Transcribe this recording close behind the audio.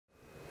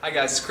Hi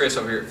guys, it's Chris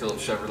over here at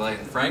Phillips Chevrolet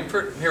in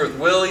Frankfort. I'm here with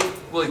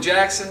Willie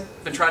Jackson.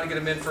 Been trying to get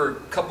him in for a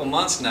couple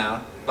months now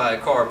to buy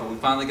a car, but we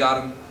finally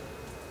got him.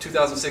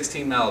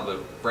 2016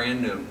 Malibu,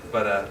 brand new.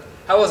 But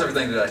how was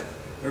everything today?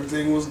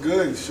 Everything was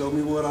good. He showed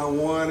me what I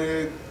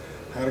wanted,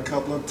 had a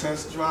couple of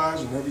test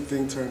drives, and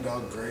everything turned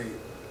out great.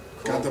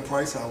 Cool. Got the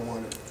price I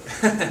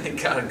wanted.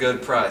 Got a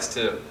good price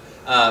too.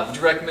 Would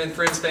you recommend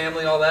friends,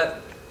 family, all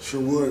that?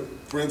 Sure would.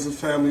 Friends and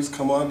families,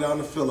 come on down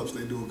to Phillips.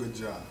 They do a good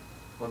job.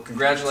 Well,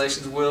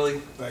 congratulations, Willie.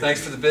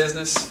 Thanks for the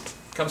business.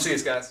 Come see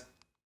us, guys.